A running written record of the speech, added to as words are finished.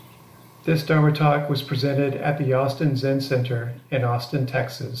This Dharma talk was presented at the Austin Zen Center in Austin,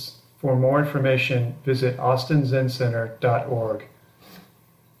 Texas. For more information, visit austinzencenter.org.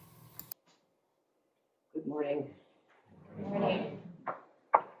 Good morning. Good morning.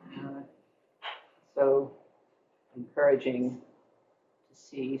 So encouraging to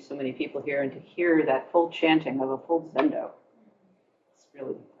see so many people here and to hear that full chanting of a full zendo. It's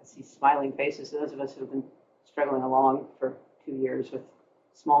really, I see smiling faces. Those of us who have been struggling along for 2 years with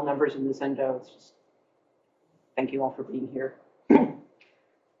small numbers in the zendo, it's just, thank you all for being here.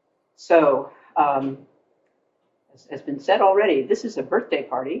 So, as has been said already, this is a birthday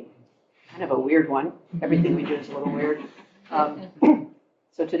party, kind of a weird one. Everything we do is a little weird.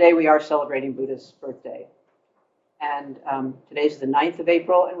 So today we are celebrating Buddha's birthday. And today's the 9th of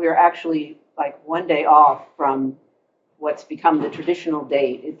April, and we are actually like one day off from what's become the traditional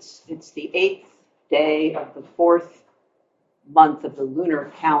date. It's the 8th day of the 4th month of the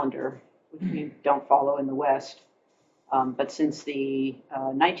lunar calendar, which we don't follow in the West. But since the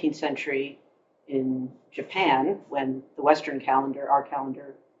 19th century in Japan, when the Western calendar, our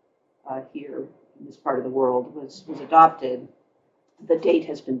calendar here in this part of the world, was adopted, the date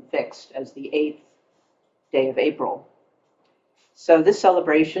has been fixed as the 8th day of April. So this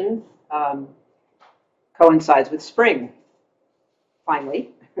celebration coincides with spring. Finally,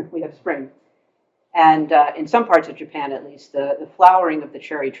 we have spring. And in some parts of Japan, at least, the flowering of the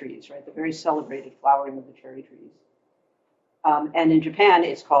cherry trees, right? The very celebrated flowering of the cherry trees. And in Japan,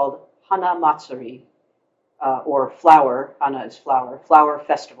 it's called Hana Matsuri, or flower, Hana is flower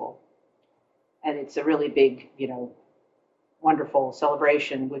festival. And it's a really big, wonderful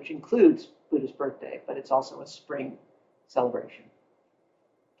celebration, which includes Buddha's birthday, but it's also a spring celebration.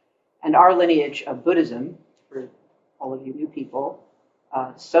 And our lineage of Buddhism, for all of you new people,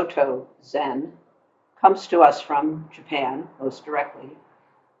 Soto Zen, comes to us from Japan most directly,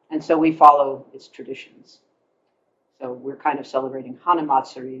 and so we follow its traditions. So we're kind of celebrating Hana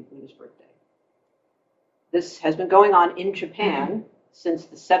Matsuri, Buddha's birthday. This has been going on in Japan since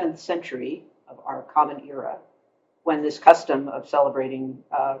the 7th century of our common era, when this custom of celebrating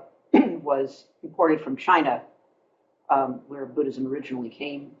was imported from China, where Buddhism originally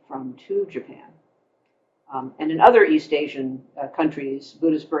came from, to Japan. And in other East Asian countries,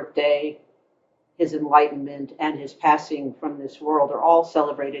 Buddha's birthday, his enlightenment, and his passing from this world are all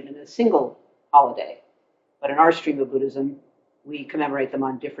celebrated in a single holiday. But in our stream of Buddhism, we commemorate them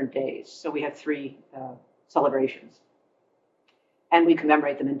on different days. So we have 3 celebrations. And we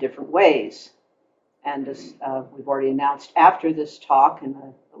commemorate them in different ways. And as we've already announced, after this talk and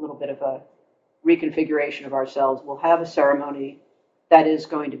a little bit of a reconfiguration of ourselves, we'll have a ceremony that is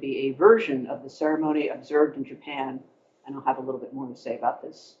going to be a version of the ceremony observed in Japan. And I'll have a little bit more to say about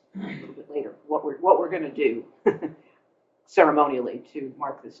this a little bit later, what we're going to do ceremonially to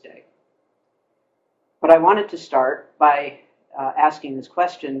mark this day. But I wanted to start by asking this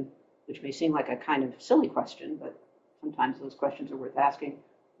question, which may seem like a kind of silly question, but sometimes those questions are worth asking.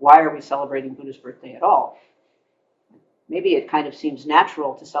 Why are we celebrating Buddha's birthday at all? Maybe it kind of seems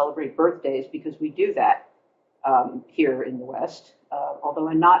natural to celebrate birthdays because we do that here in the West, although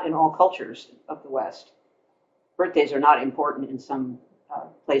not in all cultures of the West. Birthdays are not important in some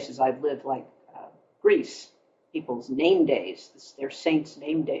places I've lived, like Greece. People's name days, their saints'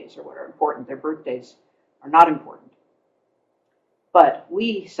 name days are what are important. Their birthdays are not important. But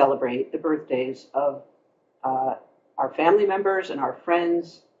we celebrate the birthdays of our family members and our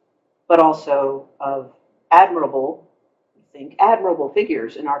friends, but also of admirable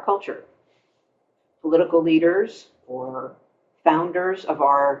figures in our culture. Political leaders or founders of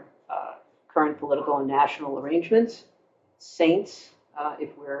our current political and national arrangements, saints,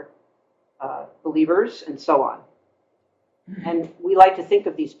 if we're believers, and so on. And we like to think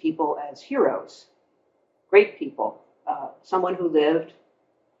of these people as heroes, great people, someone who lived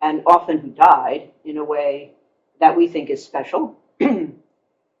and often who died in a way that we think is special,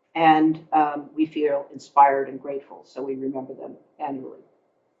 and we feel inspired and grateful, so we remember them annually.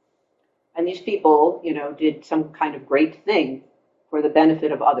 And these people, did some kind of great thing for the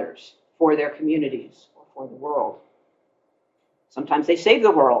benefit of others, for their communities, or for the world. Sometimes they saved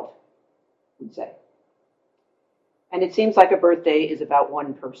the world, we'd say. And it seems like a birthday is about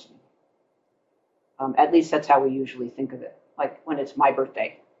one person. At least that's how we usually think of it, like when it's my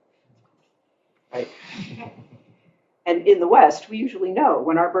birthday, right? And in the West, we usually know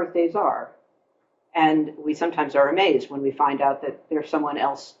when our birthdays are. And we sometimes are amazed when we find out that there's someone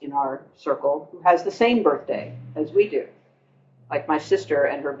else in our circle who has the same birthday as we do. Like my sister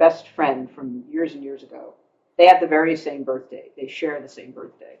and her best friend from years and years ago. They have the very same birthday. They share the same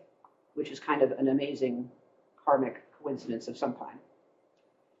birthday, which is kind of an amazing karmic coincidence of some kind.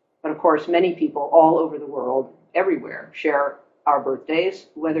 But of course, many people all over the world, everywhere, share our birthdays,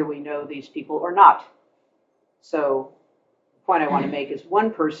 whether we know these people or not. So the point I want to make is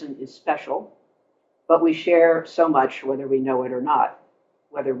one person is special, but we share so much whether we know it or not,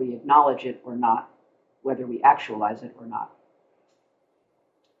 whether we acknowledge it or not, whether we actualize it or not.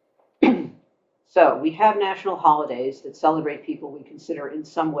 So we have national holidays that celebrate people we consider in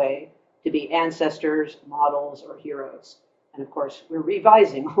some way to be ancestors, models, or heroes. And of course, we're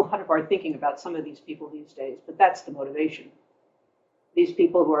revising a lot of our thinking about some of these people these days, but that's the motivation. These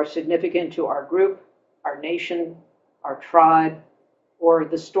people who are significant to our group, our nation, our tribe, or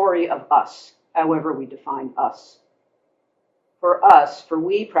the story of us, however we define us. For us, for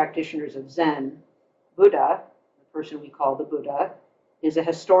we practitioners of Zen, Buddha, the person we call the Buddha, is a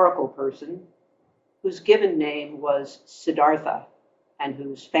historical person whose given name was Siddhartha and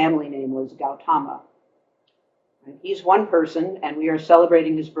whose family name was Gautama. He's one person, and we are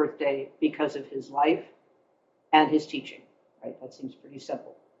celebrating his birthday because of his life and his teaching. Right? That seems pretty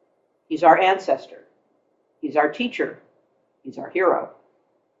simple. He's our ancestor. He's our teacher. He's our hero.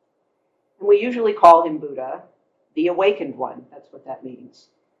 And we usually call him Buddha, the awakened one. That's what that means.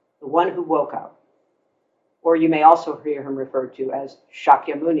 The one who woke up. Or you may also hear him referred to as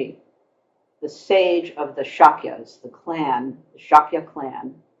Shakyamuni, the sage of the Shakyas, the clan, the Shakya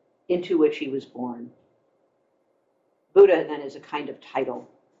clan, into which he was born. Buddha then is a kind of title.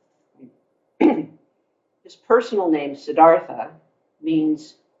 His personal name, Siddhartha,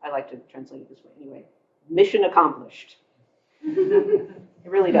 means, I like to translate it this way anyway, mission accomplished. It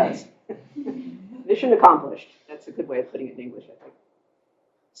really does. Mission accomplished. That's a good way of putting it in English, I think.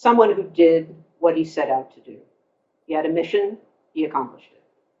 Someone who did what he set out to do. He had a mission, he accomplished it.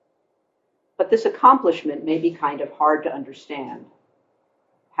 But this accomplishment may be kind of hard to understand.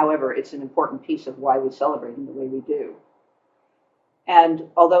 However, it's an important piece of why we celebrate him the way we do. And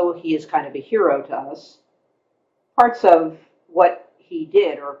although he is kind of a hero to us, parts of what he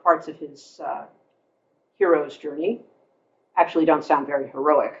did, or parts of his hero's journey, actually don't sound very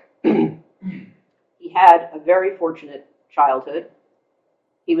heroic. He had a very fortunate childhood.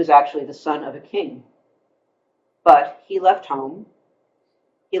 He was actually the son of a king. But he left home.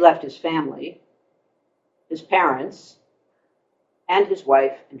 He left his family, his parents, and his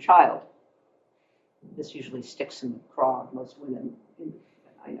wife and child. This usually sticks in the craw of most women,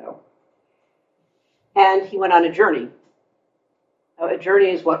 I know. And he went on a journey. Now, a journey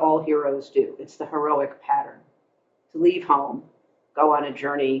is what all heroes do. It's the heroic pattern. To leave home, go on a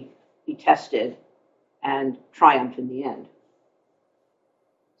journey, be tested, and triumph in the end.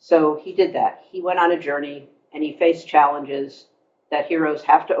 So he did that. He went on a journey, and he faced challenges that heroes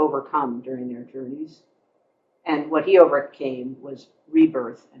have to overcome during their journeys. And what he overcame was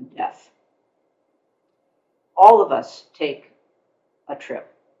rebirth and death. All of us take a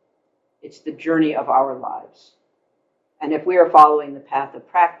trip. It's the journey of our lives. And if we are following the path of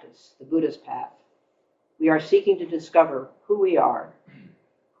practice, the Buddha's path, we are seeking to discover who we are,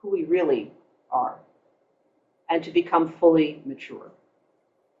 who we really are, and to become fully mature,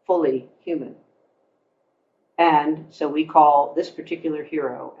 fully human. And so we call this particular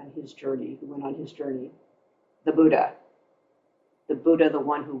hero and his journey, who went on his journey, the Buddha. The Buddha, the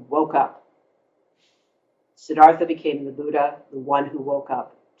one who woke up. Siddhartha became the Buddha, the one who woke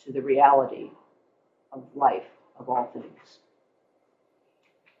up to the reality of life, of all things.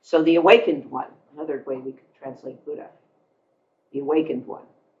 So the awakened one, another way we could translate Buddha, the awakened one.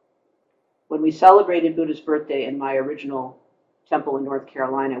 When we celebrated Buddha's birthday in my original temple in North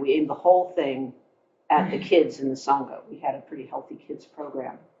Carolina, we aimed the whole thing at the kids in the Sangha. We had a pretty healthy kids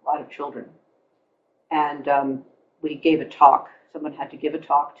program, a lot of children. And we gave a talk. Someone had to give a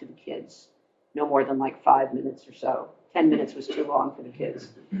talk to the kids, no more than like 5 minutes or so. 10 minutes was too long for the kids.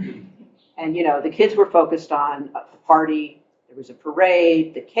 And, you know, the kids were focused on the party. There was a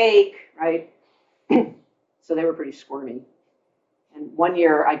parade, the cake, right? So they were pretty squirmy. And one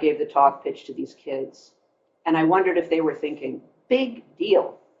year I gave the talk pitch to these kids, and I wondered if they were thinking, big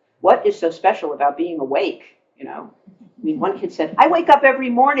deal. What is so special about being awake, you know? I mean, one kid said, I wake up every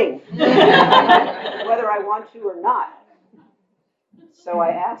morning, whether I want to or not. So I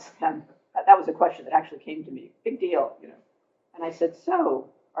asked them, that was a question that actually came to me, big deal, you know. And I said, so,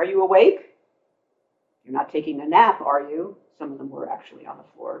 are you awake? You're not taking a nap, are you? Some of them were actually on the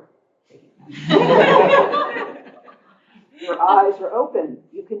floor taking naps. Your eyes are open.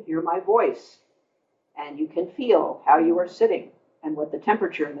 You can hear my voice. And you can feel how you are sitting and what the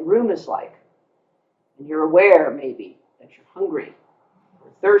temperature in the room is like. And you're aware, maybe, that you're hungry or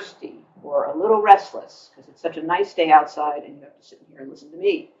thirsty or a little restless because it's such a nice day outside and you have to sit here and listen to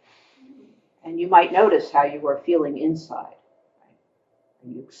me. And you might notice how you are feeling inside. Right? Are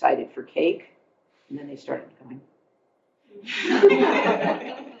you excited for cake? And then they started coming.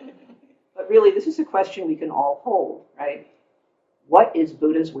 But really, this is a question we can all hold, right? What is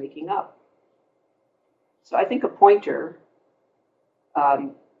Buddha's waking up? So I think a pointer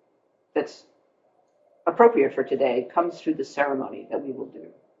that's appropriate for today comes through the ceremony that we will do.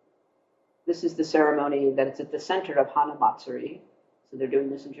 This is the ceremony that is at the center of Hana Matsuri. So they're doing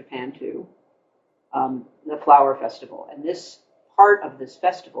this in Japan too, the flower festival. And this part of this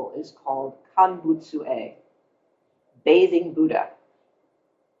festival is called Kanbutsu-e, bathing Buddha.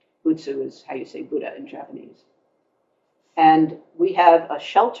 Butsu is how you say Buddha in Japanese. And we have a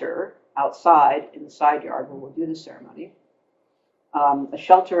shelter outside in the side yard where we'll do the ceremony. A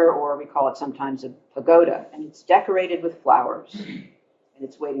shelter, or we call it sometimes a pagoda, and it's decorated with flowers, and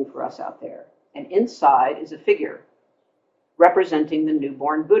it's waiting for us out there. And inside is a figure representing the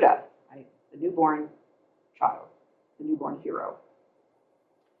newborn Buddha, right? The newborn child, the newborn hero.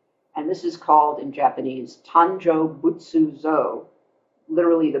 And this is called in Japanese Tanjo Butsu Zo,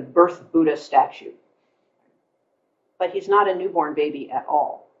 literally the birth Buddha statue. But he's not a newborn baby at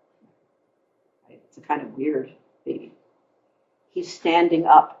all. Right? It's a kind of weird baby. He's standing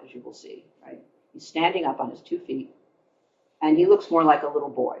up, as you will see, right? He's standing up on his 2 feet, and he looks more like a little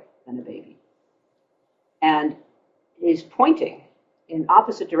boy than a baby. And he's pointing in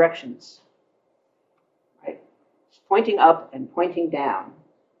opposite directions, right? He's pointing up and pointing down,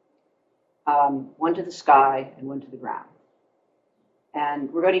 one to the sky and one to the ground.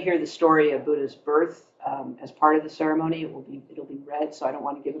 And we're going to hear the story of Buddha's birth as part of the ceremony. It'll be read, so I don't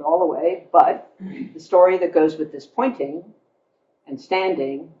want to give it all away. But the story that goes with this pointing and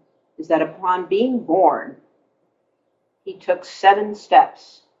standing is that upon being born, he took 7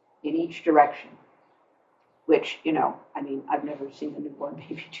 steps in each direction, which, I've never seen a newborn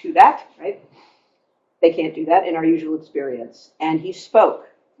baby do that, right? They can't do that in our usual experience. And he spoke,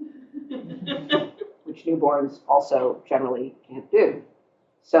 which newborns also generally can't do.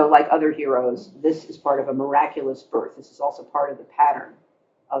 So like other heroes, this is part of a miraculous birth. This is also part of the pattern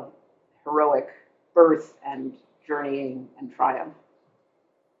of heroic birth and journeying and triumph.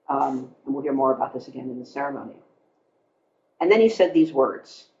 And we'll hear more about this again in the ceremony. And then he said these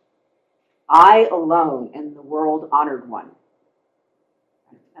words, "I alone am the world honored one."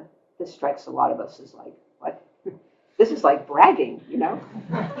 And this strikes a lot of us as like, what? This is like bragging,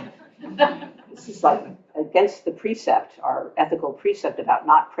 This is like against the precept, our ethical precept about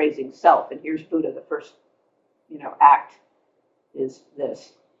not praising self. And here's Buddha, the first, act is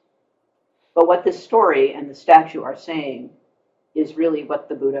this. But what this story and the statue are saying is really what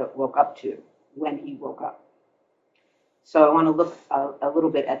the Buddha woke up to when he woke up. So I want to look a little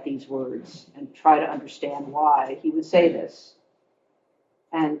bit at these words and try to understand why he would say this.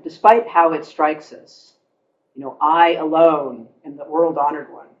 And despite how it strikes us, I alone am the world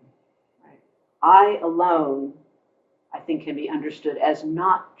honored one. Right? I alone, I think, can be understood as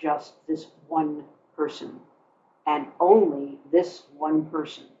not just this one person and only this one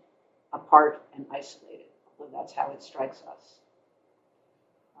person, apart and isolated, although that's how it strikes us.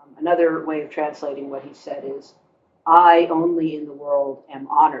 Another way of translating what he said is, I only in the world am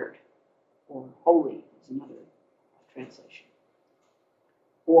honored, or holy is another translation.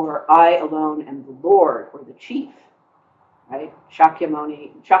 Or I alone am the Lord, or the chief, right?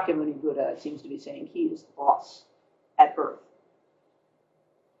 Shakyamuni Buddha seems to be saying he is the boss at birth,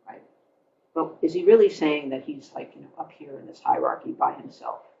 right? But is he really saying that he's up here in this hierarchy by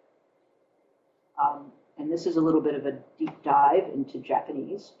himself? And this is a little bit of a deep dive into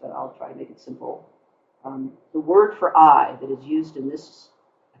Japanese, but I'll try to make it simple. The word for I that is used in this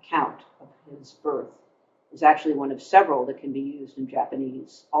account of his birth is actually one of several that can be used in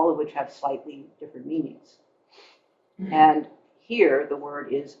Japanese, all of which have slightly different meanings. And here the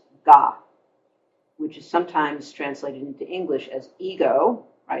word is ga, which is sometimes translated into English as ego,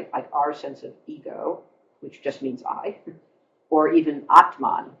 right? Like our sense of ego, which just means I, or even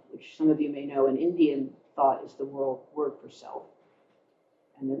Atman, which some of you may know in Indian thought is the word for self.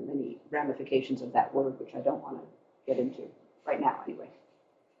 And there are many ramifications of that word, which I don't want to get into right now anyway.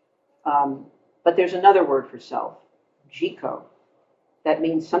 But there's another word for self, jiko, that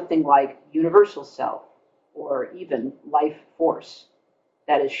means something like universal self, or even life force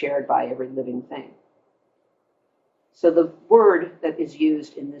that is shared by every living thing. So the word that is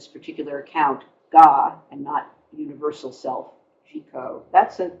used in this particular account, ga, and not universal self, jiko,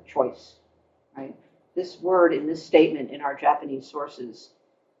 that's a choice, right? This word in this statement in our Japanese sources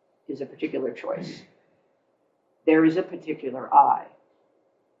is a particular choice. There is a particular I.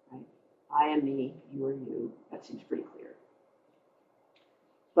 Right? I am me, you are you. That seems pretty clear.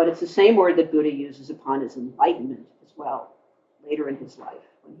 But it's the same word that Buddha uses upon his enlightenment as well. later in his life,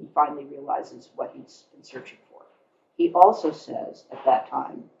 when he finally realizes what he's been searching for. He also says at that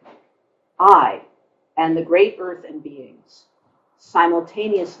time, I and the great earth and beings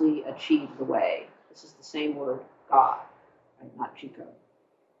simultaneously achieve the way. This is the same word, God, right? Not Chico.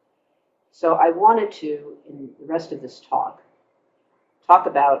 So I wanted to, in the rest of this talk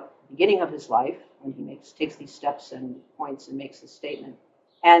about the beginning of his life, when he takes these steps and points and makes this statement,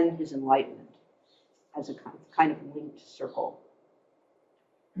 and his enlightenment as a kind of linked circle.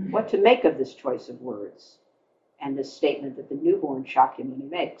 What to make of this choice of words and this statement that the newborn Shakyamuni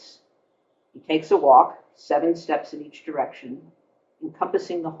makes. He takes a walk, 7 steps in each direction,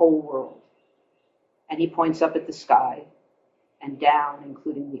 encompassing the whole world. And he points up at the sky and down,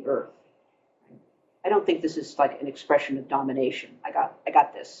 including the earth. I don't think this is like an expression of domination. I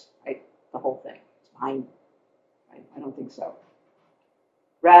got this, right? The whole thing. It's mine. Right? I don't think so.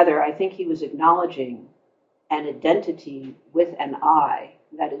 Rather, I think he was acknowledging an identity with an I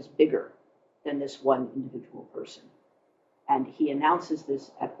that is bigger than this one individual person. And he announces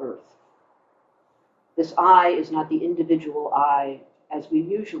this at birth. This I is not the individual I as we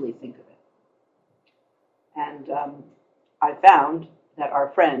usually think of it. And I found that our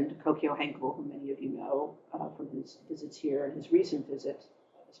friend, Kokyo Henkel, who many of you know from his visits here and his recent visit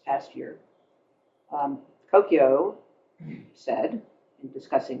this past year, Kokyo said, in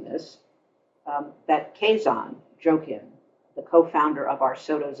discussing this, that Keizan Jokin, the co-founder of our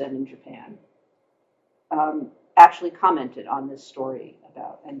Soto Zen in Japan, actually commented on this story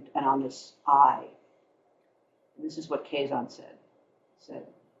about and on this I. And this is what Keizan said. He said,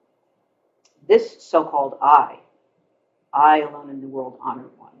 this so-called I alone in the world honor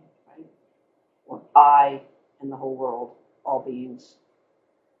one, right? Or I and the whole world, all beings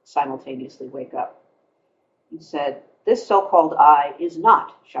simultaneously wake up. He said, this so-called I is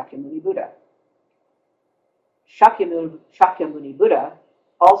not Shakyamuni Buddha. Shakyamuni Buddha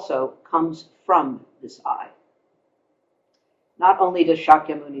also comes from this I. Not only does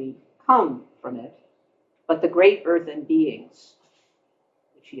Shakyamuni come from it, but the great earth and beings,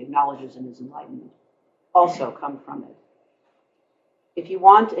 which he acknowledges in his enlightenment, also come from it. If you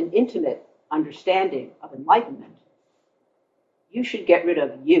want an intimate understanding of enlightenment, you should get rid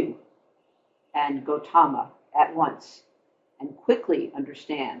of you and Gautama at once and quickly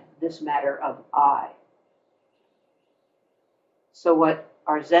understand this matter of I. So what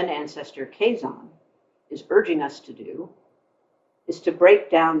our Zen ancestor Keizan is urging us to do is to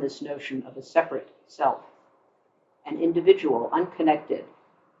break down this notion of a separate self, an individual, unconnected,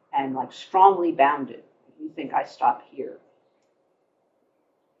 and like strongly bounded. You think I stop here.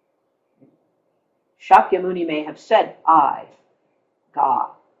 Shakyamuni may have said I,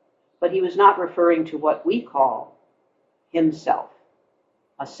 God, but he was not referring to what we call himself,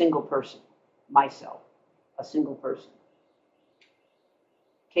 a single person, myself, a single person.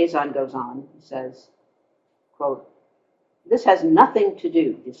 Keizan goes on, he says, quote, this has nothing to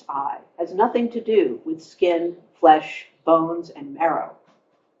do, this I, has nothing to do with skin, flesh, bones, and marrow,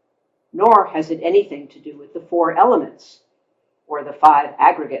 nor has it anything to do with the 4 elements, or the 5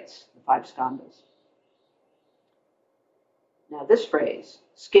 aggregates, the 5 skandhas. Now this phrase,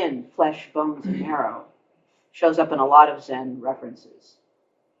 skin, flesh, bones, and marrow, shows up in a lot of Zen references.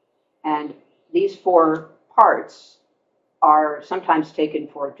 And these 4 parts are sometimes taken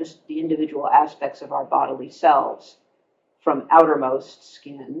for just the individual aspects of our bodily selves, from outermost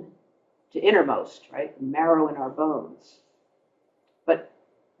skin to innermost, right? Marrow in our bones. But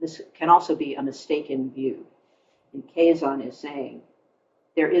this can also be a mistaken view. And Keizan is saying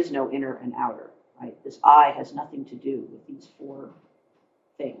there is no inner and outer, right? This I has nothing to do with these 4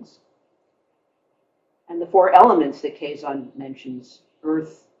 things. And the 4 elements that Keizan mentions,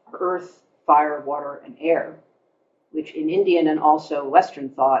 earth, fire, water, and air, which in Indian and also Western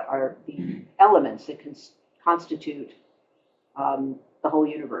thought are the elements that constitute the whole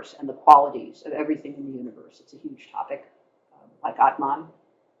universe and the qualities of everything in the universe. It's a huge topic, like Atman.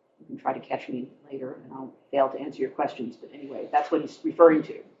 You can try to catch me later and I'll fail to answer your questions, but anyway, that's what he's referring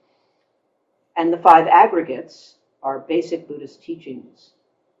to. And the 5 aggregates are basic Buddhist teachings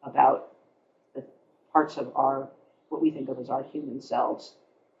about the parts of what we think of as our human selves: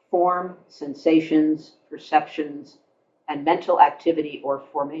 form, sensations, perceptions, and mental activity or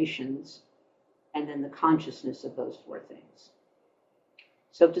formations, and then the consciousness of those 4 things.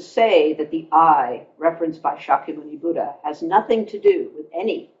 So to say that the I, referenced by Shakyamuni Buddha, has nothing to do with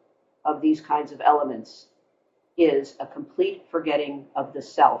any of these kinds of elements is a complete forgetting of the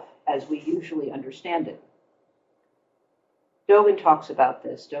self as we usually understand it. Dogen talks about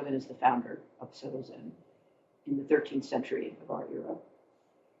this. Dogen is the founder of Soto Zen in the 13th century of our era.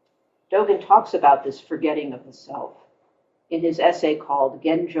 Dogen talks about this forgetting of the self in his essay called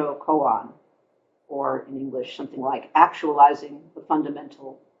Genjo Koan, or in English, something like Actualizing the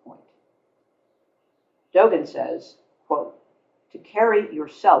Fundamental Point. Dogen says, quote, "To carry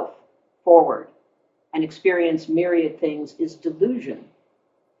yourself forward and experience myriad things is delusion.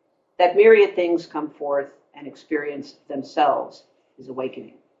 That myriad things come forth and experience themselves is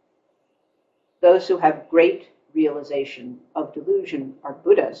awakening. Those who have great realization of delusion are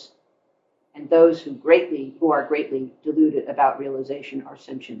Buddhas, and those who are greatly deluded about realization are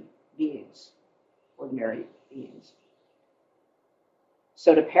sentient beings, ordinary beings."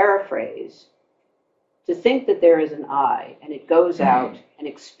 So to paraphrase, to think that there is an I and it goes out and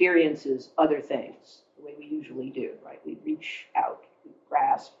experiences other things the way we usually do, right? We reach out, we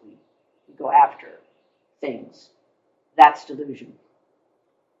grasp, we go after things. That's delusion.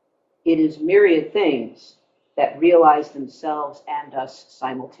 It is myriad things that realize themselves and us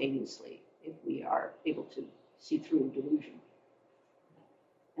simultaneously if we are able to see through delusion.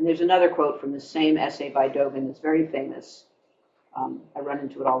 And there's another quote from the same essay by Dogen that's very famous. I run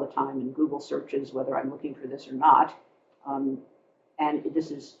into it all the time in Google searches, whether I'm looking for this or not. And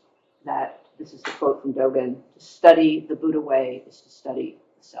this is the quote from Dogen: "To study the Buddha way is to study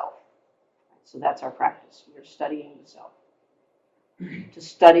the self." So that's our practice. We are studying the self. To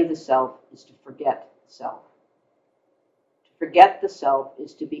study the self is to forget the self. To forget the self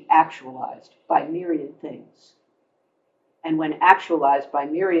is to be actualized by myriad things. And when actualized by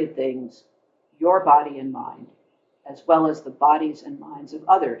myriad things, your body and mind, as well as the bodies and minds of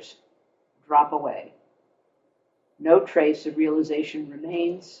others, drop away. No trace of realization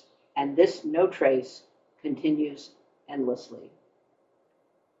remains, and this no trace continues endlessly.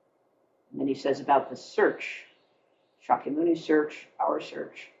 And then he says about the search, Shakyamuni's search, our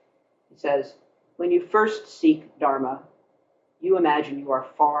search. He says, when you first seek Dharma, you imagine you are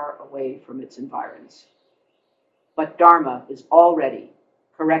far away from its environs. But Dharma is already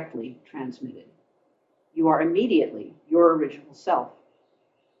correctly transmitted. You are immediately your original self.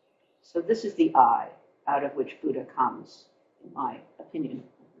 So this is the I out of which Buddha comes, in my opinion.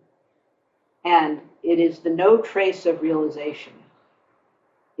 And it is the no trace of realization.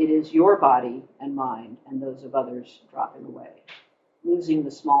 It is your body and mind and those of others dropping away, losing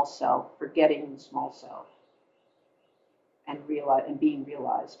the small self, forgetting the small self, and being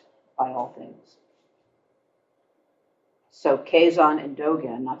realized by all things. So Keizan and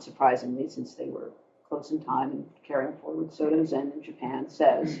Dogen, not surprisingly, since they were close in time and carrying forward Soto Zen in Japan,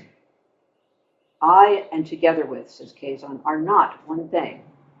 says, I and together with, says Keizan, are not one thing.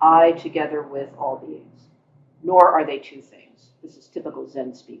 I together with all beings. Nor are they two things. This is typical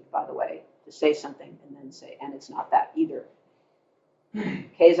Zen speak, by the way, to say something and then say, and it's not that either.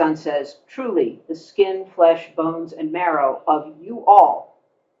 Keizan says, truly, the skin, flesh, bones, and marrow of you all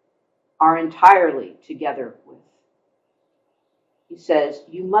are entirely together with. He says,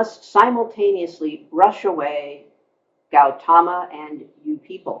 you must simultaneously brush away Gautama and you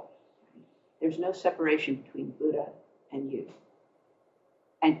people. There's no separation between Buddha and you.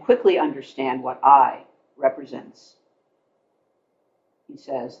 And quickly understand what I represents. He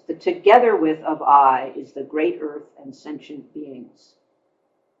says, the together with of I is the great earth and sentient beings.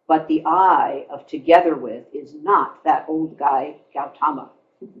 But the I of together with is not that old guy Gautama.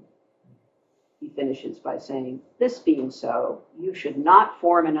 He finishes by saying, this being so, you should not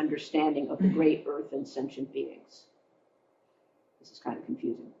form an understanding of the great earth and sentient beings. This is kind of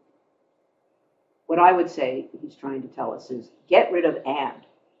confusing. What I would say he's trying to tell us is get rid of and.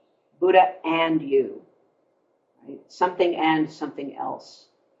 Buddha and you. Right? Something and something else.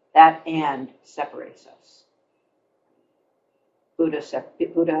 That and separates us. Buddha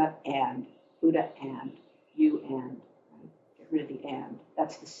and, you and. Right? Get rid of the and.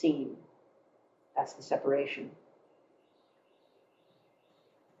 That's the seam. That's the separation.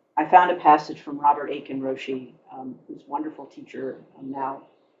 I found a passage from Robert Aiken Roshi, who's a wonderful teacher, now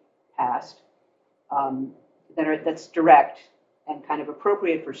passed, that's direct and kind of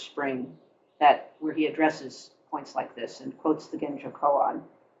appropriate for spring, where he addresses points like this and quotes the Genjo Koan.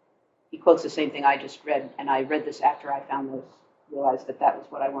 He quotes the same thing I just read, and I read this after I realized that was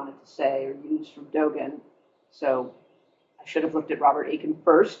what I wanted to say or use from Dogen. So I should have looked at Robert Aiken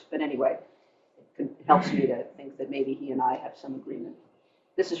first, but anyway, it helps me to think that maybe he and I have some agreement.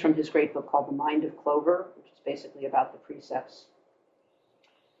 This is from his great book called The Mind of Clover, which is basically about the precepts.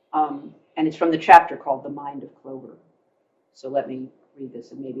 And it's from the chapter called The Mind of Clover. So let me read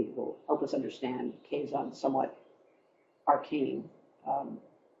this, and maybe it will help us understand Keizan's somewhat arcane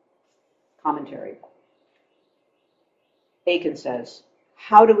commentary. Aiken says,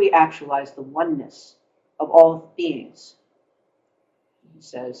 how do we actualize the oneness of all beings? He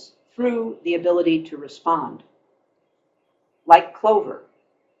says, through the ability to respond. like clover.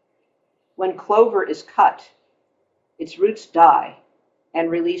 When clover is cut, its roots die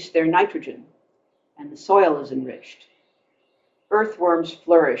and release their nitrogen, and the soil is enriched. Earthworms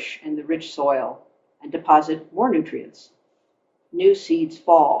flourish in the rich soil and deposit more nutrients. New seeds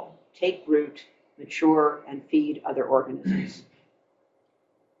fall, take root, mature, and feed other organisms.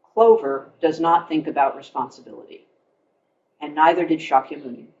 Clover does not think about responsibility, and neither did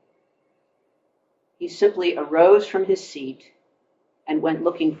Shakyamuni. He simply arose from his seat and went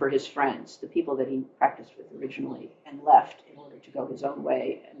looking for his friends, the people that he practiced with originally, and left in order to go his own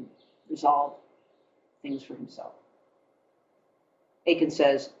way and resolve things for himself. Aiken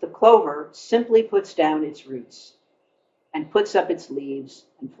says, the clover simply puts down its roots and puts up its leaves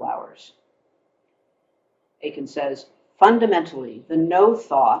and flowers. Aiken says, fundamentally, the no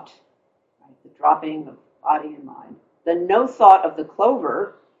thought, right, the dropping of body and mind, the no thought of the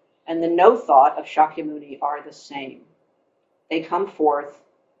clover and the no thought of Shakyamuni are the same. They come forth,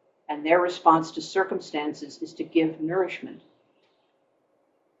 and their response to circumstances is to give nourishment.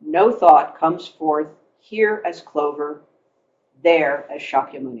 No thought comes forth here as clover, there as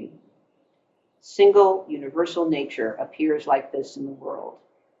Shakyamuni. Single universal nature appears like this in the world.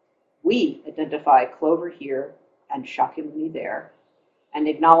 We identify clover here and Shakyamuni there, and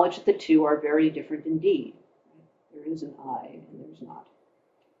acknowledge that the two are very different indeed. There is an I and there's not.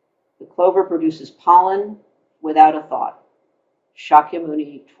 The clover produces pollen without a thought.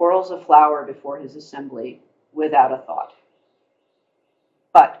 Shakyamuni twirls a flower before his assembly without a thought.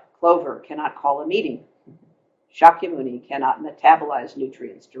 But clover cannot call a meeting. Shakyamuni cannot metabolize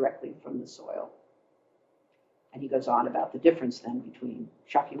nutrients directly from the soil. And he goes on about the difference then between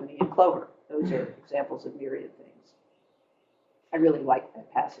Shakyamuni and clover. Those are examples of myriad things. I really like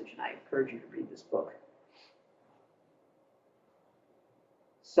that passage, and I encourage you to read this book.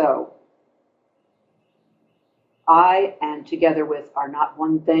 So, I and together with are not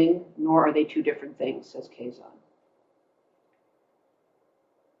one thing, nor are they two different things, says Kazan.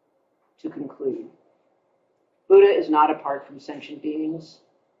 To conclude, Buddha is not apart from sentient beings.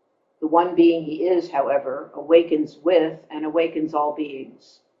 The one being he is, however, awakens with and awakens all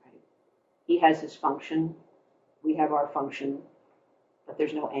beings. Right? He has his function, we have our function, but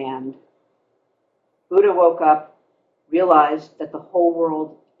there's no and. Buddha woke up, realized that the whole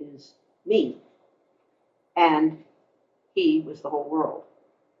world is me, and he was the whole world.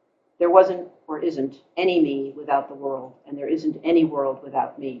 There wasn't or isn't any me without the world, and there isn't any world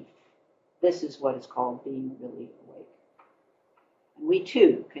without me. This is what is called being really awake. And we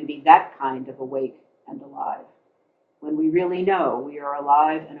too can be that kind of awake and alive, when we really know we are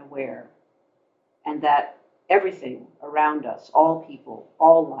alive and aware, and that everything around us, all people,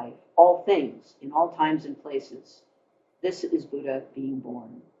 all life, all things, in all times and places, this is Buddha being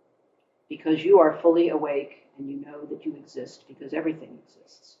born. Because you are fully awake and you know that you exist because everything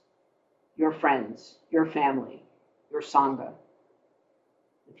exists. Your friends, your family, your Sangha,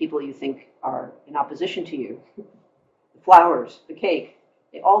 the people you think are in opposition to you, the flowers, the cake,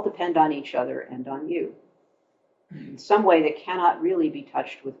 they all depend on each other and on you in some way that cannot really be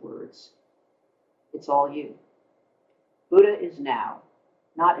touched with words. It's all you. Buddha is now,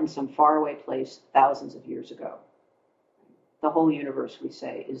 not in some faraway place thousands of years ago. The whole universe, we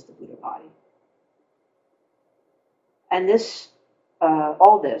say, is the Buddha body. And this,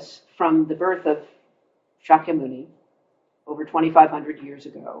 all this, from the birth of Shakyamuni over 2,500 years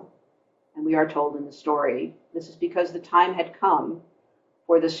ago, and we are told in the story, this is because the time had come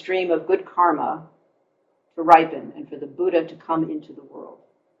for the stream of good karma to ripen and for the Buddha to come into the world,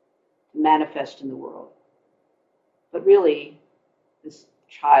 to manifest in the world. But really, this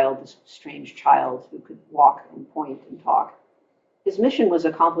child, this strange child who could walk and point and talk, his mission was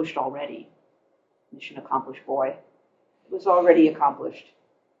accomplished already. Mission accomplished, boy. It was already accomplished.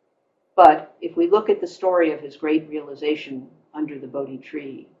 But if we look at the story of his great realization under the Bodhi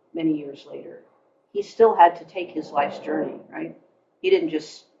tree many years later, he still had to take his life's journey, right? He didn't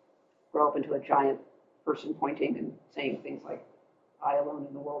just grow up into a giant person pointing and saying things like, I alone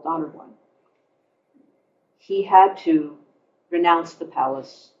am the world honored one. He had to renounce the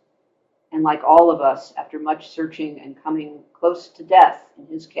palace, and like all of us, after much searching and coming close to death, in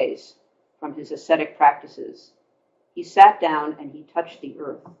his case, from his ascetic practices, he sat down and he touched the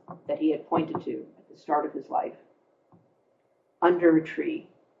earth that he had pointed to at the start of his life, under a tree,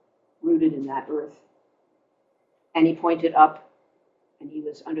 rooted in that earth. And he pointed up, and he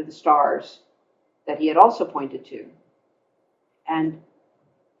was under the stars that he had also pointed to. And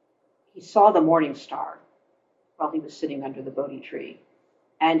he saw the morning star while he was sitting under the Bodhi tree,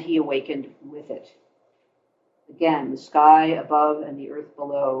 and he awakened with it. Again, the sky above and the earth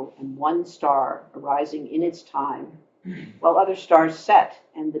below, and one star arising in its time, while other stars set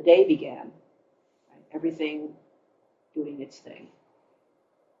and the day began. Right? Everything doing its thing,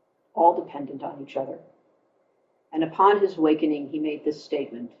 all dependent on each other. And upon his awakening, he made this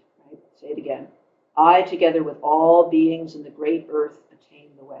statement, right? Say it again. I, together with all beings in the great earth, attain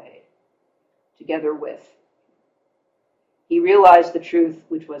the way. Together with. He realized the truth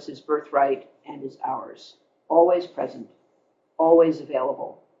which was his birthright and is ours, always present, always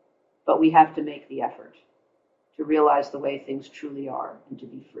available. But we have to make the effort to realize the way things truly are and to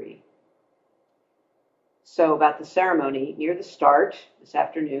be free. So about the ceremony, near the start this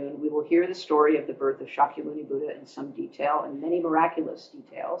afternoon, we will hear the story of the birth of Shakyamuni Buddha in some detail and many miraculous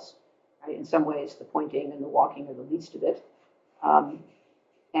details. Right? In some ways, the pointing and the walking are the least of it.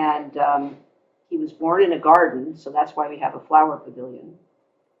 He was born in a garden, so that's why we have a flower pavilion.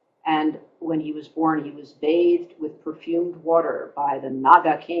 And when he was born, he was bathed with perfumed water by the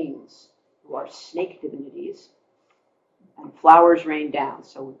Naga kings, who are snake divinities, and flowers rained down.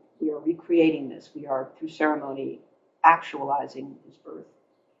 So we are recreating this. We are, through ceremony, actualizing his birth.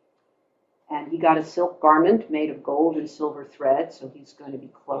 And he got a silk garment made of gold and silver thread, so he's going to be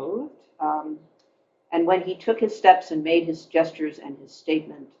clothed. And when he took his steps and made his gestures and his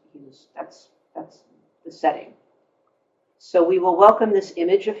statement, that's the setting. So we will welcome this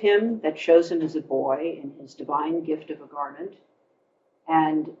image of him that shows him as a boy in his divine gift of a garment,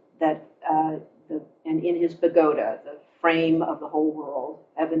 and in his pagoda, the frame of the whole world,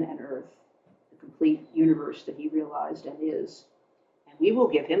 heaven and earth, the complete universe that he realized and is. And we will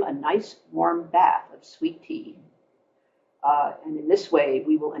give him a nice warm bath of sweet tea. And in this way,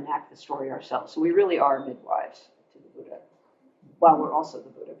 we will enact the story ourselves. So we really are midwives to the Buddha, while we're also the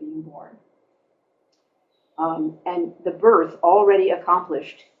Buddha being born. And the birth already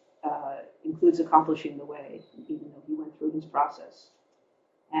accomplished includes accomplishing the way, even though he went through his process.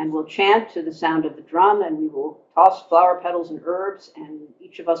 And we'll chant to the sound of the drum, and we will toss flower petals and herbs, and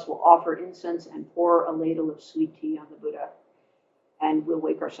each of us will offer incense and pour a ladle of sweet tea on the Buddha, and we'll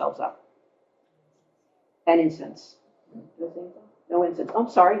wake ourselves up. And incense. No incense. Oh, I'm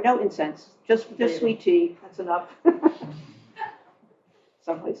sorry, no incense. Just sweet tea. That's enough.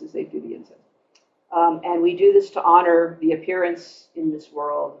 Some places they do the incense. And we do this to honor the appearance in this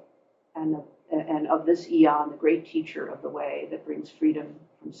world and of this eon, the great teacher of the way that brings freedom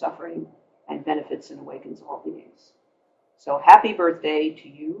from suffering and benefits and awakens all beings. So happy birthday to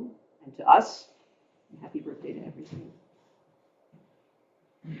you and to us, and happy birthday to everything.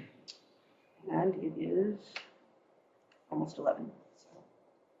 And it is almost 11. So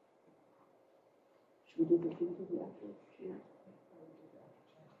should we do the activity after?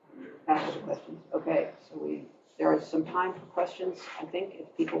 After the questions. Okay, so there is some time for questions, I think,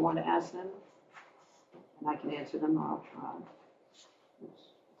 if people want to ask them. And I can answer them, or I'll try. Oops.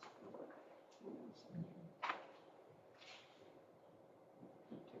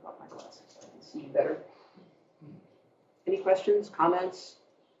 Take off my glasses so I can see you better. Any questions, comments?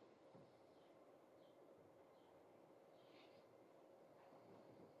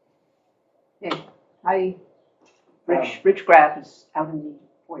 Hey, hi. Rich Graff is out in the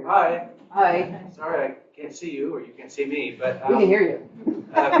foyer. Hi. Hi. Sorry, I can't see you, or you can't see me, but We can hear you.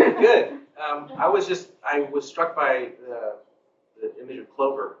 Good. I was struck by the image of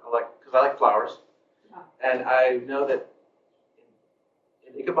clover. Because I like flowers, and I know that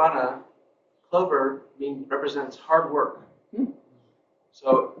in Ikebana, clover represents hard work.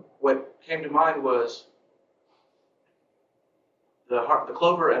 So what came to mind was the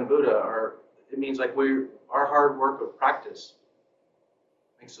clover and Buddha are. It means like our hard work of practice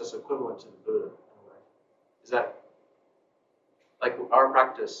makes us equivalent to the Buddha in a way. Is that like our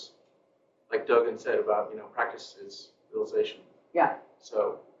practice, like Dogen said about, practice is realization. Yeah.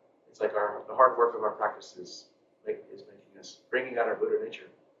 So it's like the hard work of our practice is making us, bringing out our Buddha nature.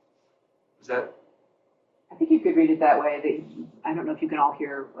 Is that? I think you could read it that way. I don't know if you can all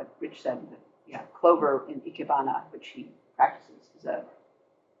hear what Rich said, but yeah, clover in Ikebana, which he practices,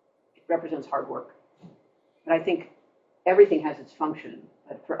 it represents hard work. But I think everything has its function.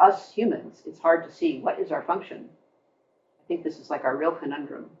 But for us humans, it's hard to see what is our function. I think this is like our real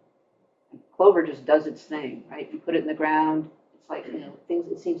conundrum. And clover just does its thing, right? You put it in the ground. It's like, things,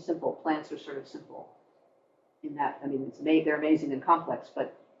 it seems simple. Plants are sort of simple in that. I mean, they're amazing and complex,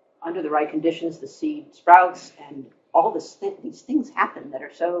 but under the right conditions, the seed sprouts and all these things happen that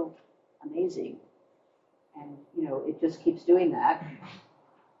are so amazing. And, it just keeps doing that.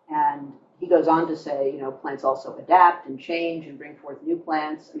 And he goes on to say, plants also adapt and change and bring forth new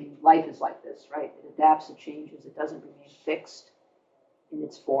plants. I mean, life is like this, right? It adapts, it changes, it doesn't remain fixed in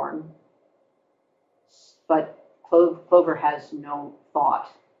its form. But clover has no thought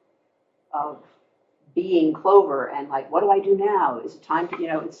of being clover and like, what do I do now? Is it time to,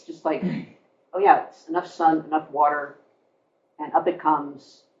 it's just like, oh yeah, it's enough sun, enough water, and up it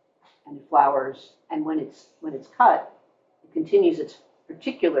comes, and it flowers. And when it's cut, it continues its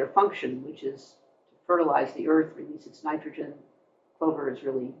particular function, which is to fertilize the earth, release its nitrogen. Clover is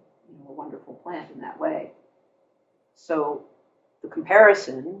really a wonderful plant in that way. So the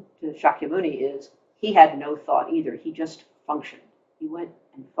comparison to Shakyamuni is he had no thought either. He just functioned. He went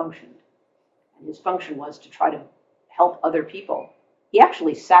and functioned. And his function was to try to help other people. He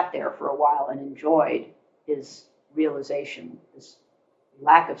actually sat there for a while and enjoyed his realization, this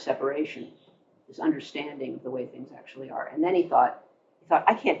lack of separation, this understanding of the way things actually are. And then he thought,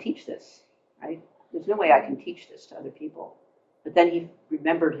 I can't teach this, right? There's no way I can teach this to other people. But then he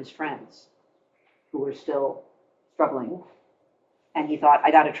remembered his friends who were still struggling, and he thought,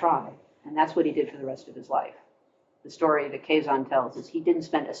 I got to try. And that's what he did for the rest of his life. The story that Keizan tells is he didn't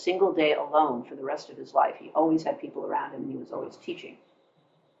spend a single day alone for the rest of his life. He always had people around him, and he was always teaching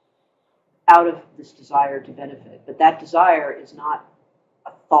out of this desire to benefit. But that desire is not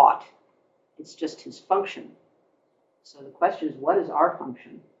a thought. It's just his function. So the question is, what is our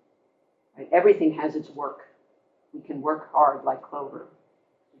function? Right? Everything has its work. We can work hard like Clover.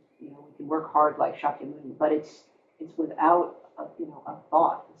 We can work hard like Shakyamuni, but it's without a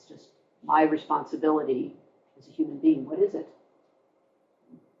thought. It's just my responsibility as a human being. What is it?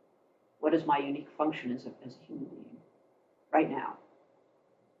 What is my unique function as a human being right now?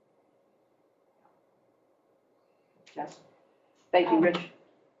 Jess? Thank you, Rich.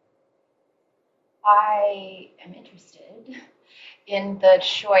 I am interested in the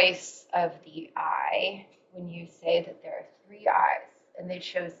choice of the eye when you say that there are 3 eyes and they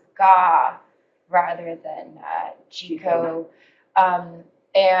chose Ga rather than Jiko.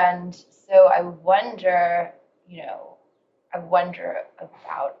 And so I wonder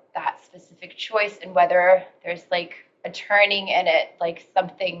about that specific choice and whether there's like a turning in it, like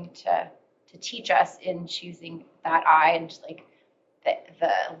something to teach us in choosing that eye and just like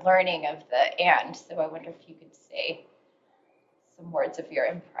the learning of the and. So I wonder if you could say some words of your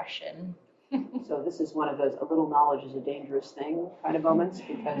impression. So this is one of those a little knowledge is a dangerous thing kind of moments,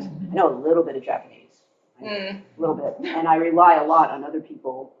 because I know a little bit of Japanese, right? A little bit, and I rely a lot on other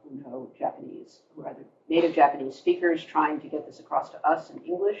people who know Japanese, who are either native Japanese speakers trying to get this across to us in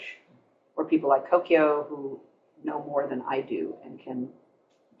English, or people like Kokyo who know more than I do and can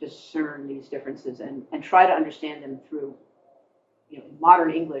discern these differences and try to understand them through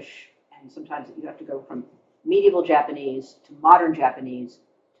modern English. And sometimes you have to go from medieval Japanese to modern Japanese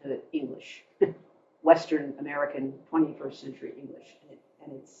to English, Western American 21st century English.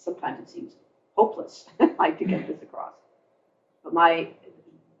 And sometimes it seems hopeless, like, to get this across. But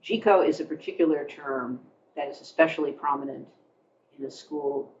Jiko is a particular term that is especially prominent in a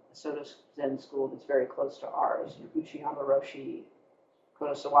school, a Soto Zen school that's very close to ours, Uchiyama Roshi,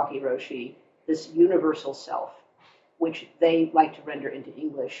 Kurosawaki Roshi, this universal self, which they like to render into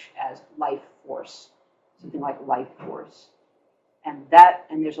English as life force, something like life force. And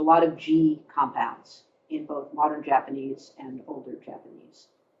there's a lot of Ji compounds in both modern Japanese and older Japanese.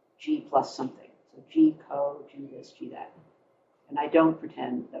 Ji plus something. So Ji ko, Ji this, Ji that. And I don't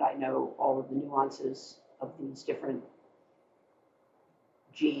pretend that I know all of the nuances of these different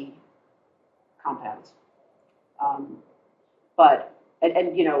Ji compounds. But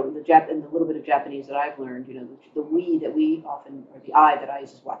the little bit of Japanese that I've learned, the we that we often, or the I that I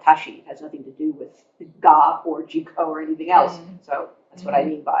use is watashi. It has nothing to do with ga or jiko or anything else. So that's what I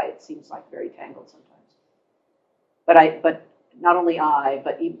mean by it seems like very tangled sometimes. But not only I,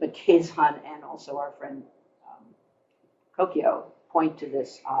 but Keizan and also our friend Kokyo point to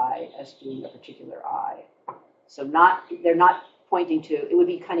this I as being a particular I. So they're not pointing to, it would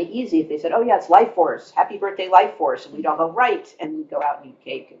be kind of easy if they said, oh yeah, it's life force, happy birthday life force, and we'd all go, right, and we'd go out and eat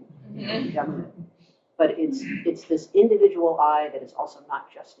cake and be done with it. But it's this individual I that is also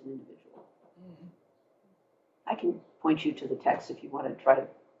not just an individual. I can point you to the text if you want to try to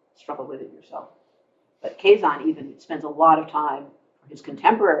struggle with it yourself. But Keizan even spends a lot of time for his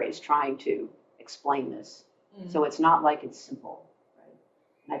contemporaries trying to explain this. So it's not like it's simple, right?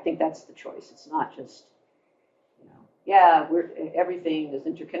 And I think that's the choice. It's not just, everything is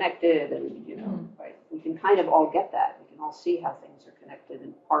interconnected, and right? We can kind of all get that. We can all see how things are connected,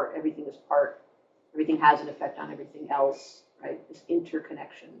 and everything is part. Everything has an effect on everything else, right? This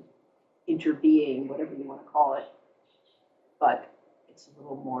interconnection, interbeing, whatever you want to call it. But it's a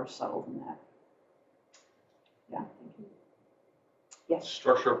little more subtle than that. Yeah. Thank you. Yes.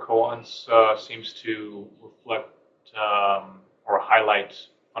 Structure of koans seems to reflect or highlight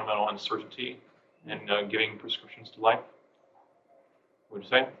fundamental uncertainty in giving prescriptions to life. What would you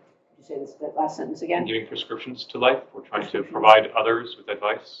say? you say that last sentence again? Giving prescriptions to life. We're trying to provide others with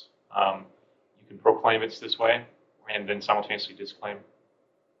advice. You can proclaim it's this way, and then simultaneously disclaim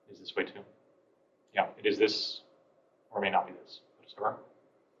it's this way too. Yeah, it is this, or may not be this. Whatever.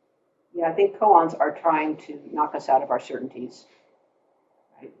 Yeah, I think koans are trying to knock us out of our certainties.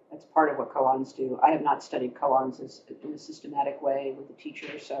 Right? That's part of what koans do. I have not studied koans in a systematic way with a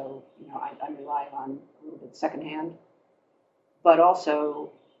teacher, so I'm relying on a little bit secondhand. But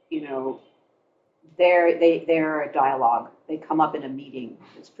also, they're a dialogue. They come up in a meeting.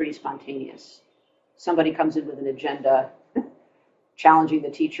 It's pretty spontaneous. Somebody comes in with an agenda, challenging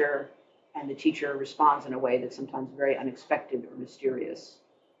the teacher, and the teacher responds in a way that's sometimes very unexpected or mysterious.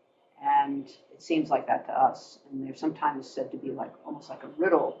 And it seems like that to us. And they're sometimes said to be almost like a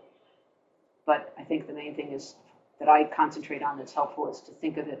riddle. But I think the main thing is that I concentrate on that's helpful is to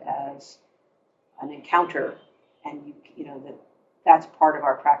think of it as an encounter. And that's part of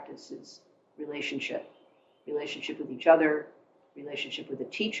our practice is relationship with each other. Relationship with the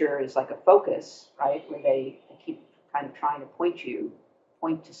teacher is like a focus, right? Where they keep kind of trying to point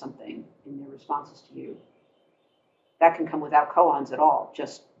to something in their responses to you. That can come without koans at all,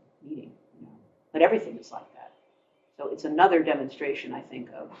 just meeting. But everything is like that. So it's another demonstration, I think,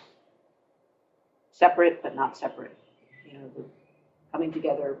 of separate but not separate. The coming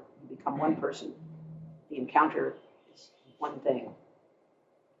together, you become one person. The encounter is one thing.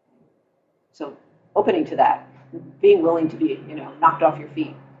 So opening to that, being willing to be, knocked off your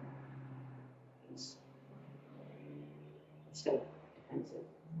feet instead of defensive.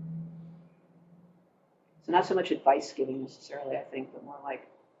 So not so much advice giving necessarily, I think, but more like,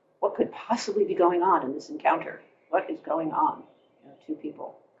 what could possibly be going on in this encounter? What is going on? Two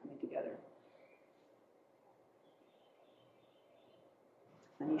people coming together.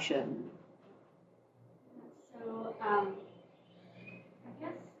 Anisha. So, I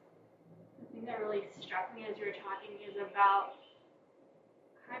guess the thing that really struck me as you were talking is about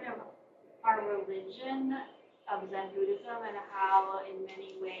kind of our religion of Zen Buddhism and how in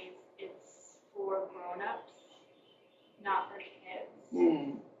many ways it's for grown-ups, not for kids.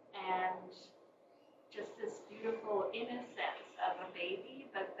 Mm. And just this beautiful innocence of a baby,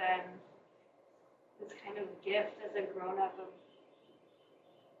 but then this kind of gift as a grown-up of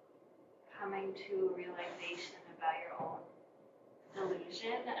coming to a realization about your own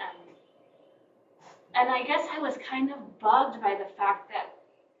delusion. And I guess I was kind of bugged by the fact that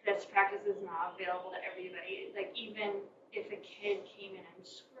this practice is not available to everybody. Like, even if a kid came in and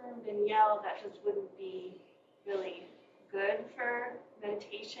squirmed and yelled, that just wouldn't be really good for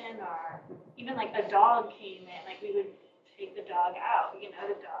meditation. Or even like a dog came in, like we would take the dog out, the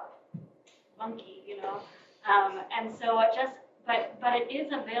dog, monkey, and so it just, but it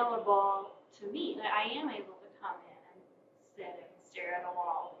is available to me. That I am able to come in and sit and stare at a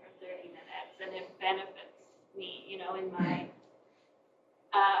wall for 30 minutes, and it benefits me, in my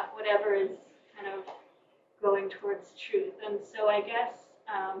whatever is kind of going towards truth. And so I guess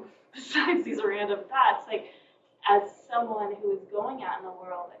besides these random thoughts, like as someone who is going out in the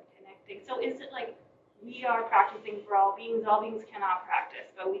world and connecting, so is it like we are practicing for all beings cannot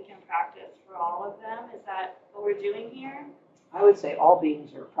practice, but we can practice for all of them? Is that what we're doing here? I would say all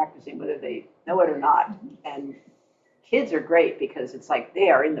beings are practicing whether they know it or not. And kids are great because it's like they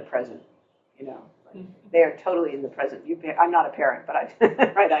are in the present, They are totally in the present. I'm not a parent, but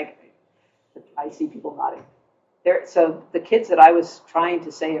I see people nodding. So the kids that I was trying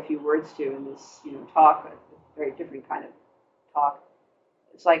to say a few words to in this, talk, a very different kind of talk,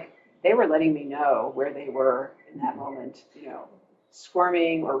 it's like they were letting me know where they were in that moment,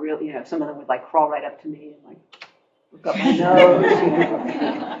 squirming or really, some of them would crawl right up to me and look up my nose.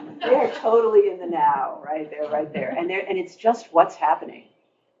 They are totally in the now, right? They're right there, and it's just what's happening.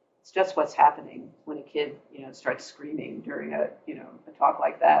 It's just what's happening when a kid, starts screaming during a talk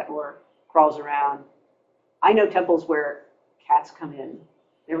like that or crawls around. I know temples where cats come in.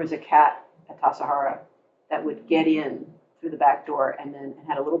 There was a cat at Tassajara that would get in through the back door and then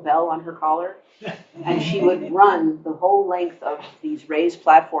had a little bell on her collar, and she would run the whole length of these raised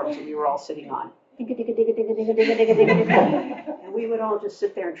platforms that we were all sitting on. And we would all just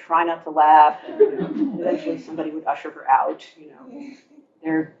sit there and try not to laugh. And eventually somebody would usher her out.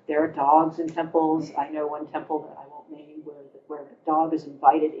 There are dogs in temples. I know one temple that I won't name where the dog is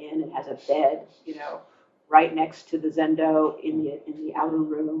invited in and has a bed, right next to the zendo in the outer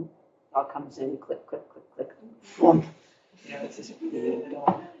room. Dog comes in, click, click, click, click. Boom. It's this big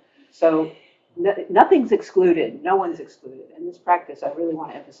dog. So nothing's excluded. No one's excluded. And this practice, I really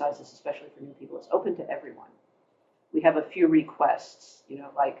want to emphasize this, especially for new people. It's open to everyone. We have a few requests,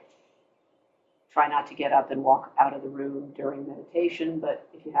 like try not to get up and walk out of the room during meditation, but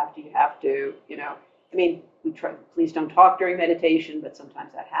if you have to, you have to, you know. I mean, we try, please don't talk during meditation, but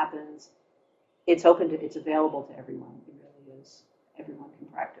sometimes that happens. It's available to everyone. It really is. Everyone can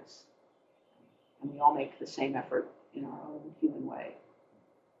practice. And we all make the same effort in our own human way.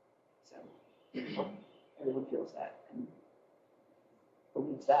 So everyone feels that and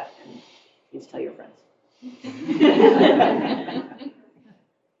believes that, and please tell your friends.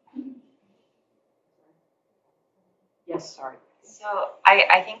 Yes, sorry. So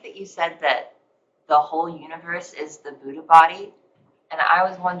I think that you said that the whole universe is the Buddha body, and I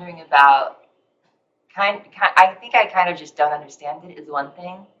was wondering about I think I kind of just don't understand it is one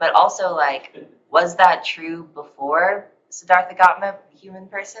thing, but also like, was that true before Siddhartha Gautama, the human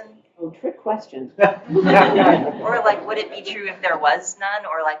person? Oh, trick question. Or like, would it be true if there was none,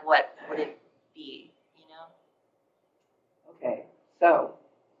 or like, what would it be, you know? Okay, so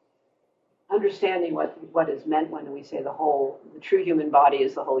understanding what is meant when we say the true human body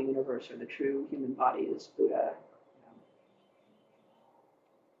is the whole universe, or the true human body is Buddha,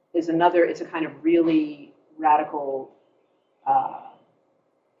 is it's a kind of really radical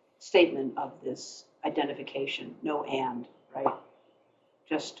statement of this identification. No and, right?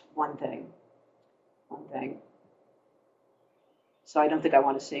 Just one thing. One thing. So I don't think I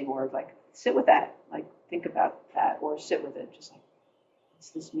want to say more of like, sit with that, like think about that, or sit with it, just like, what's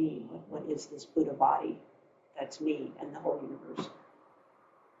this mean? What is this Buddha body that's me and the whole universe?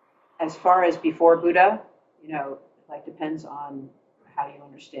 As far as before Buddha, like depends on how you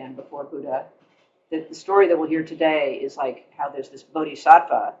understand before Buddha. The story that we'll hear today is like how there's this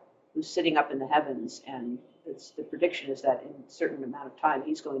bodhisattva who's sitting up in the heavens, and the prediction is that in a certain amount of time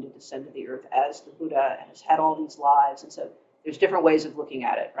he's going to descend to the earth as the Buddha and has had all these lives. And so there's different ways of looking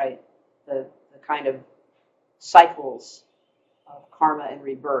at it, right? The kind of cycles of karma and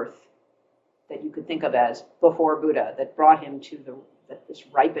rebirth that you could think of as before Buddha that brought him to this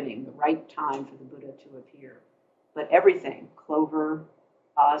ripening, the right time for the Buddha to appear. But everything, Clover,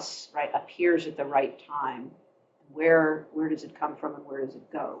 us, right, appears at the right time. Where does it come from and where does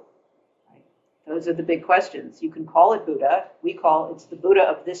it go? Right? Those are the big questions. You can call it Buddha. It's the Buddha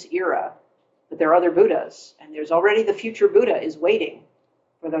of this era, but there are other Buddhas, and there's already the future Buddha is waiting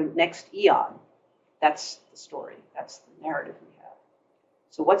for the next eon. That's the story. That's the narrative we have.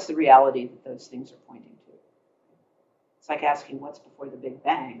 So what's the reality that those things are pointing to? It's like asking what's before the Big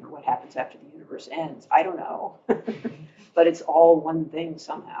Bang or what happens after the universe ends. I don't know. But it's all one thing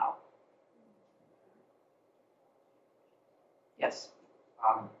somehow. Yes?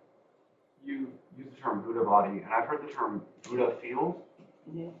 You use the term Buddha body, and I've heard the term Buddha field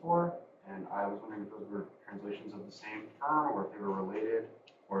before, and I was wondering if those were translations of the same term, or if they were related,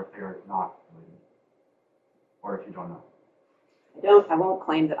 or if they are not related, or if you don't know. I won't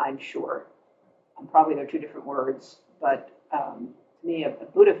claim that I'm sure. Probably they're two different words, but to me, a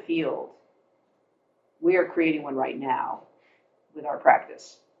Buddha field, we are creating one right now with our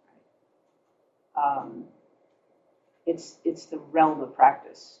practice. It's the realm of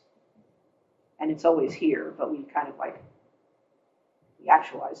practice, and it's always here, but we kind of we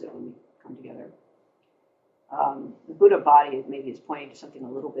actualize it when we come together. The Buddha body maybe is pointing to something a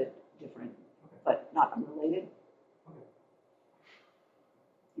little bit different, but not unrelated.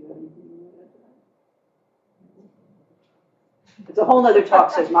 Do you have anything to add to that? It's a whole other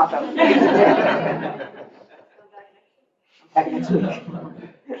talk, says Mako. Back next week. Yes.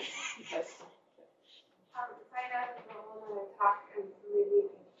 Right out of the whole other talk, and maybe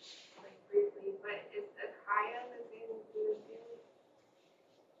briefly, but is Akaya the same as Buddha field?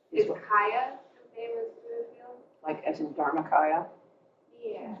 Is Kaya the same as Buddha field? Like as in Dharmakaya?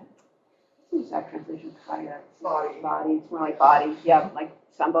 Yeah. What's the exact translation? Kaya. Body. It's more like body. Yeah, like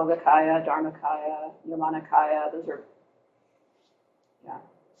Sambhogakaya, Dharmakaya, Yamanakaya. Those are, yeah.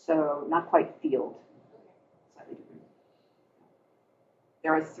 So not quite field. Slightly different.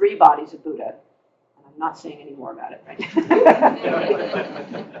 There are 3 bodies of Buddha, and I'm not saying any more about it right now.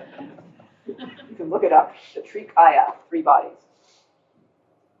 You can look it up. The Trikaya, 3 bodies.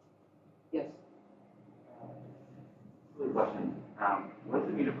 Yes. Good question. What does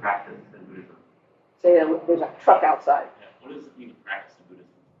it mean to practice in Buddhism? Say there's a truck outside. Yeah. What does it mean to practice in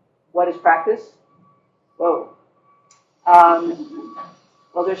Buddhism? What is practice? Whoa.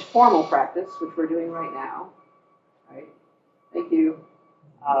 Well, there's formal practice, which we're doing right now. Right? Thank you.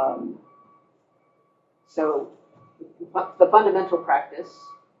 So the fundamental practice,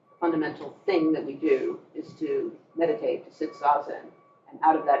 the fundamental thing that we do is to meditate, to sit zazen, and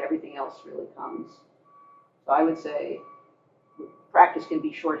out of that everything else really comes. So I would say practice can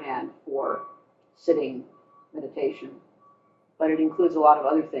be shorthand for sitting meditation, but it includes a lot of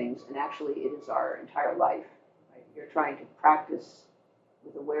other things, and actually it is our entire life. Right? You're trying to practice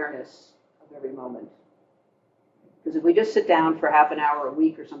with awareness of every moment. Because if we just sit down for half an hour a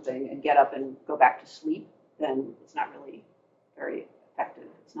week or something and get up and go back to sleep, then it's not really very effective.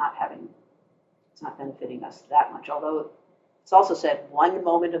 It's not benefiting us that much. Although it's also said 1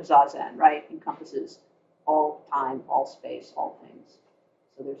 moment of zazen, right, encompasses all time, all space, all things.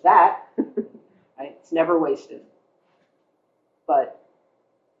 So there's that. Right? It's never wasted. But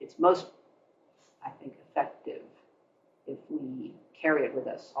it's most, I think, effective if we carry it with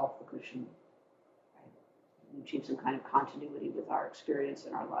us off the cushion. Right? And achieve some kind of continuity with our experience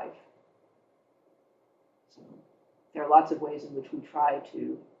in our life. So there are lots of ways in which we try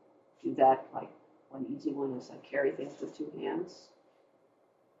to do that. Like one easy one is I carry things with 2 hands.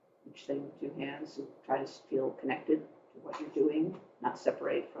 Each thing with 2 hands. So try to feel connected to what you're doing, not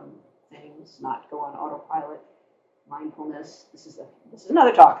separate from things, not go on autopilot. Mindfulness. This is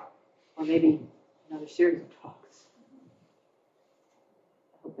another talk, or maybe another series of talks.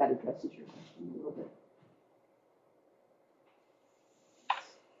 I hope that addresses your question a little bit.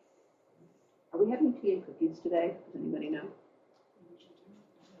 Are we having tea and cookies today? Does anybody know?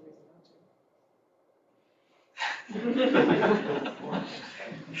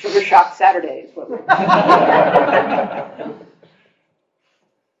 Sugar Shock Saturday is what we're Are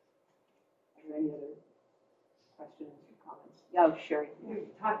there any other questions or comments? Yeah, Sherry. You're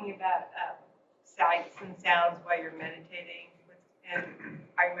talking about sights and sounds while you're meditating. And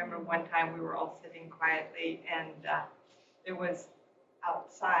I remember one time we were all sitting quietly and there was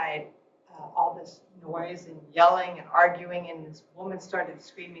outside all this noise and yelling and arguing, and this woman started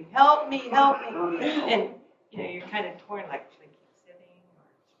screaming, "Help me, help me." And you're kind of torn, like, should I keep sitting?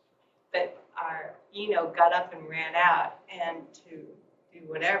 But our got up and ran out and to do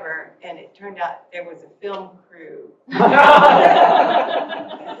whatever, and it turned out there was a film crew. The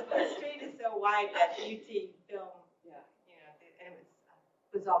street is so wide that UT film, and it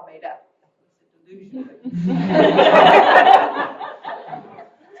was all made up. It was a delusion.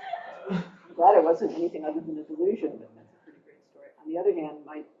 I'm glad it wasn't anything other than a delusion, but that's a pretty great story. On the other hand,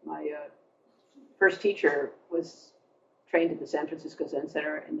 my first teacher was trained at the San Francisco Zen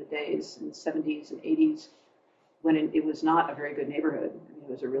Center in the 70s and 80s, when it was not a very good neighborhood. I mean, it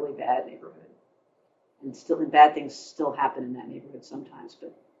was a really bad neighborhood. And bad things still happen in that neighborhood sometimes,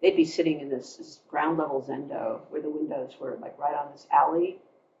 but they'd be sitting in this ground level zendo where the windows were like right on this alley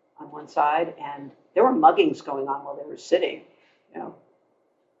on one side, and there were muggings going on while they were sitting,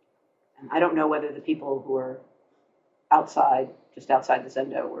 And I don't know whether the people who were just outside the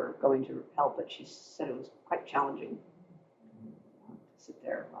zendo were going to help, but she said it was quite challenging to sit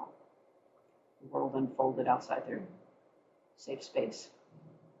there while the world unfolded outside their safe space.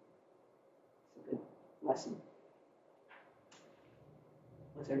 It's a good lesson.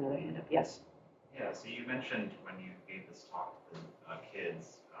 Was there another hand up? Yes. Yeah, so you mentioned when you gave this talk to the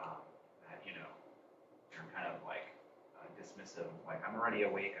kids that, they're kind of like dismissive, like, I'm already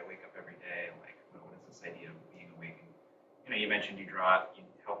awake, I wake up every day, like, what is this idea of being awake? And, you mentioned you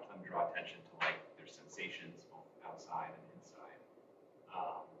help them draw attention to, like, their sensations both outside and inside.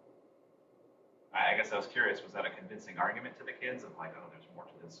 I guess I was curious, was that a convincing argument to the kids of like, oh, there's more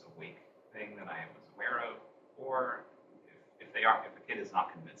to this awake thing than I was aware of? Or if the kid is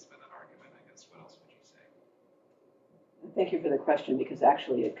not convinced by that argument, I guess, what else would you say? Thank you for the question, because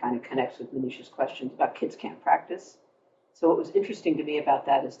actually it kind of connects with Manisha's questions about kids can't practice. So what was interesting to me about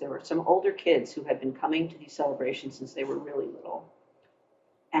that is there were some older kids who had been coming to these celebrations since they were really little.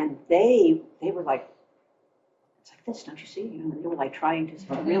 And they were like, it's like this, don't you see? And they were like trying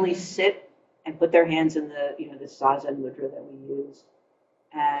to really sit and put their hands in the, this zazen mudra that we use.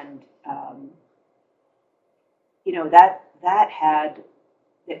 And,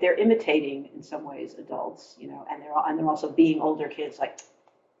 they're imitating in some ways adults, and they're also being older kids, like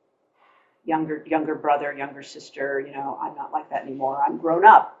younger brother, younger sister, I'm not like that anymore. I'm grown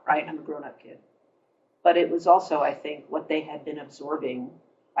up, right? I'm a grown up kid. But it was also, I think, what they had been absorbing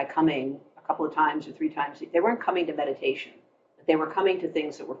by coming a couple of times or 3 times. They weren't coming to meditation, but they were coming to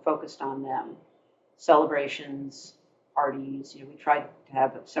things that were focused on them. Celebrations, parties, we tried to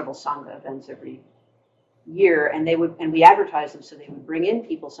have several Sangha events every year, and we advertised them, so they would bring in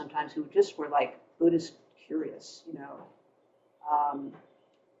people sometimes who just were like Buddhist curious,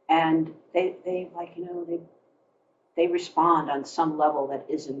 and they respond on some level that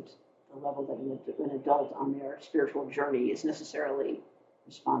isn't the level that an adult on their spiritual journey is necessarily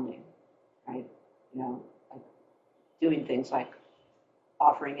responding, right? Like doing things like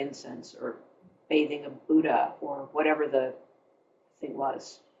offering incense or bathing a Buddha or whatever the thing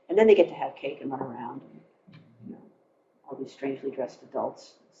was, and then they get to have cake and run around. And, all these strangely dressed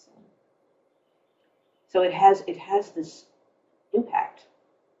adults. So it has this impact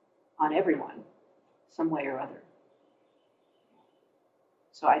on everyone, some way or other.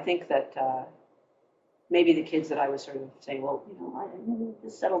 So I think that maybe the kids that I was sort of saying, well,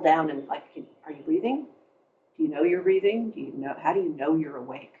 just settle down and like, are you breathing? Do you know you're breathing? How do you know you're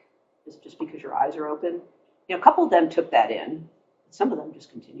awake? Is it just because your eyes are open? A couple of them took that in. Some of them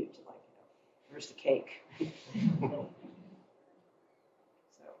just continued to like, where's the cake? So I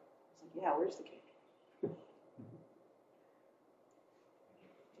was like, yeah, where's the cake?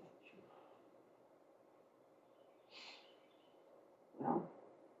 Well,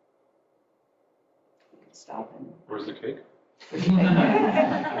 we can stop and. Where's the cake?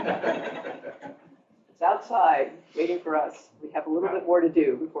 It's outside, waiting for us. We have a little bit more to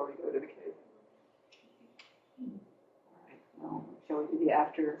do before we go to the cave. All right, well, shall we do the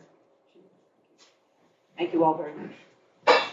after? Thank you all very much.